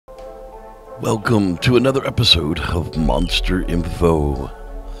Welcome to another episode of Monster Info.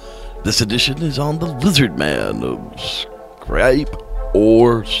 This edition is on the Lizard Man of Scrape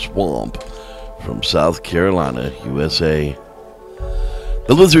or Swamp from South Carolina, USA.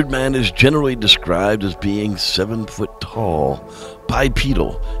 The Lizard Man is generally described as being 7 foot tall,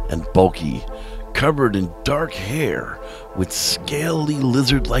 bipedal, and bulky, covered in dark hair with scaly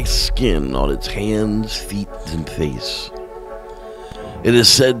lizard-like skin on its hands, feet, and face. It is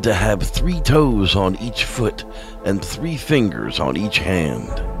said to have 3 toes on each foot and 3 fingers on each hand.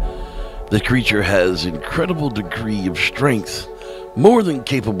 The creature has an incredible degree of strength, more than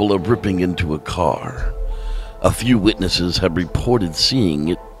capable of ripping into a car. A few witnesses have reported seeing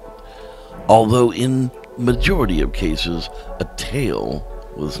it, although in majority of cases, a tail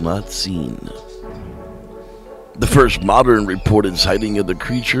was not seen. The first modern reported sighting of the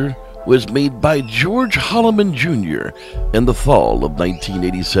creature was made by George Holloman Jr. in the fall of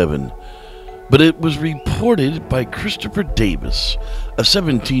 1987, but it was reported by Christopher Davis, a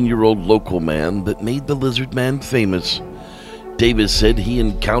 17-year-old local man that made the Lizard Man famous. Davis said he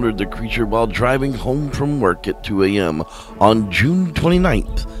encountered the creature while driving home from work at 2 a.m. on June 29,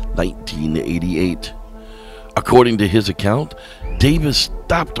 1988. According to his account, Davis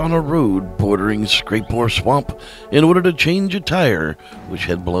stopped on a road bordering Scrape or Swamp in order to change a tire which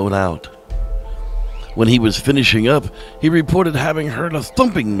had blown out. When he was finishing up, he reported having heard a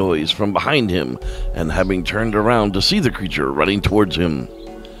thumping noise from behind him and having turned around to see the creature running towards him.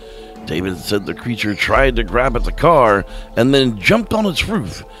 Davis said the creature tried to grab at the car and then jumped on its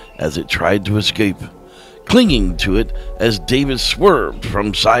roof as it tried to escape, clinging to it as Davis swerved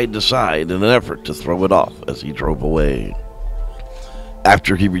from side to side in an effort to throw it off as he drove away.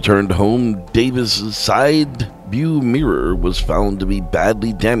 After he returned home, Davis's side view mirror was found to be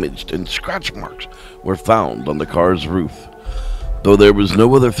badly damaged and scratch marks were found on the car's roof, though there was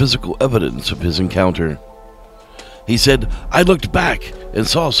no other physical evidence of his encounter. He said, "I looked back and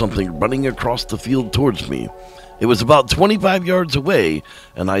saw something running across the field towards me. It was about 25 yards away,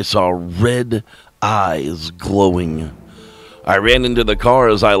 and I saw red eyes glowing. I ran into the car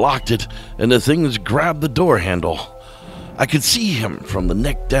as I locked it, and the things grabbed the door handle. I could see him from the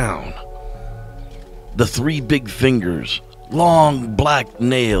neck down. The 3 big fingers, long black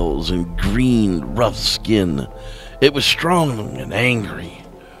nails, and green, rough skin. It was strong and angry.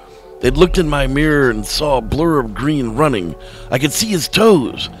 It looked in my mirror and saw a blur of green running. I could see his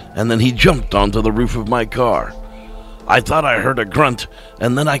toes, and then he jumped onto the roof of my car. I thought I heard a grunt,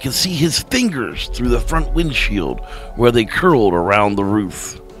 and then I could see his fingers through the front windshield where they curled around the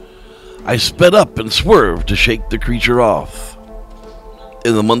roof. I sped up and swerved to shake the creature off."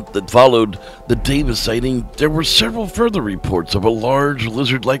 In the month that followed the Davis sighting, there were several further reports of a large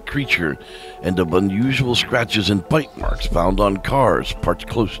lizard-like creature and of unusual scratches and bite marks found on cars parked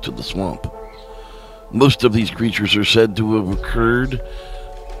close to the swamp. Most of these creatures are said to have occurred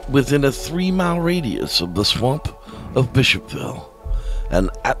within a 3-mile radius of the swamp of Bishopville, and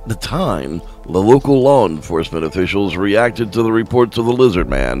at the time, the local law enforcement officials reacted to the reports of the Lizard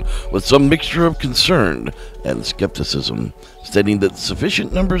Man with some mixture of concern and skepticism, stating that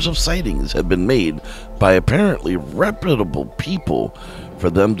sufficient numbers of sightings had been made by apparently reputable people for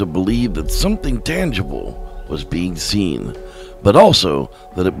them to believe that something tangible was being seen, but also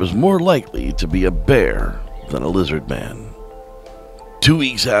that it was more likely to be a bear than a lizard man. 2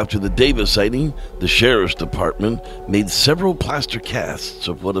 weeks after the Davis sighting, the Sheriff's Department made several plaster casts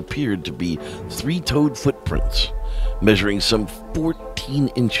of what appeared to be 3-toed footprints, measuring some 14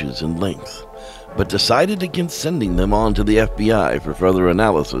 inches in length, but decided against sending them on to the FBI for further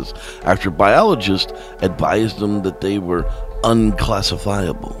analysis after biologists advised them that they were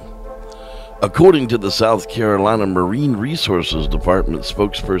unclassifiable. According to the South Carolina Marine Resources Department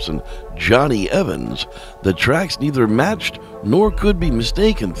spokesperson Johnny Evans, the tracks neither matched nor could be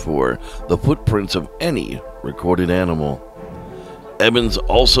mistaken for the footprints of any recorded animal. Evans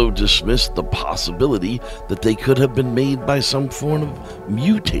also dismissed the possibility that they could have been made by some form of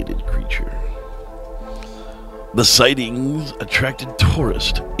mutated creature. The sightings attracted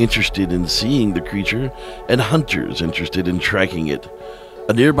tourists interested in seeing the creature and hunters interested in tracking it.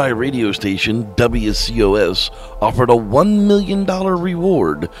 A nearby radio station, WCOS, offered a $1 million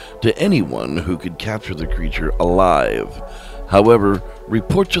reward to anyone who could capture the creature alive. However,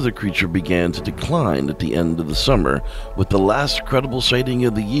 reports of the creature began to decline at the end of the summer, with the last credible sighting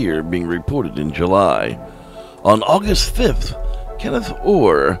of the year being reported in July. On August 5th, Kenneth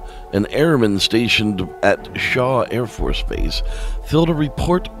Orr, an airman stationed at Shaw Air Force Base, filled a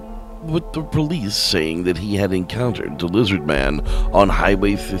report with the police saying that he had encountered the Lizard Man on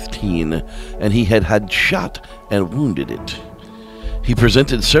Highway 15 and he had shot and wounded it. He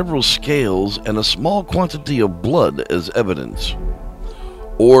presented several scales and a small quantity of blood as evidence.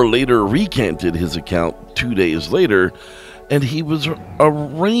 Orr later recanted his account 2 days later, and he was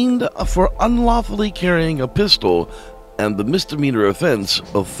arraigned for unlawfully carrying a pistol and the misdemeanor offense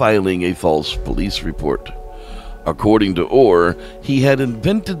of filing a false police report. According to Orr, he had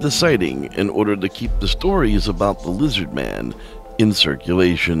invented the sighting in order to keep the stories about the lizard man in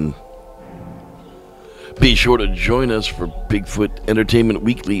circulation. Be sure to join us for Bigfoot Entertainment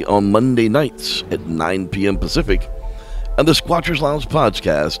Weekly on Monday nights at 9 p.m. Pacific, and the Squatchers Lounge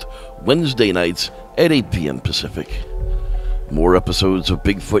podcast Wednesday nights at 8 p.m. Pacific. More episodes of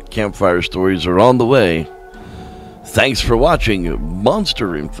Bigfoot Campfire Stories are on the way. Thanks for watching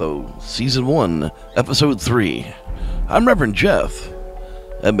Monster Info Season 1, Episode 3. I'm Reverend Jeff,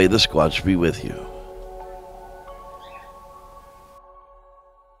 and may the Squatch be with you.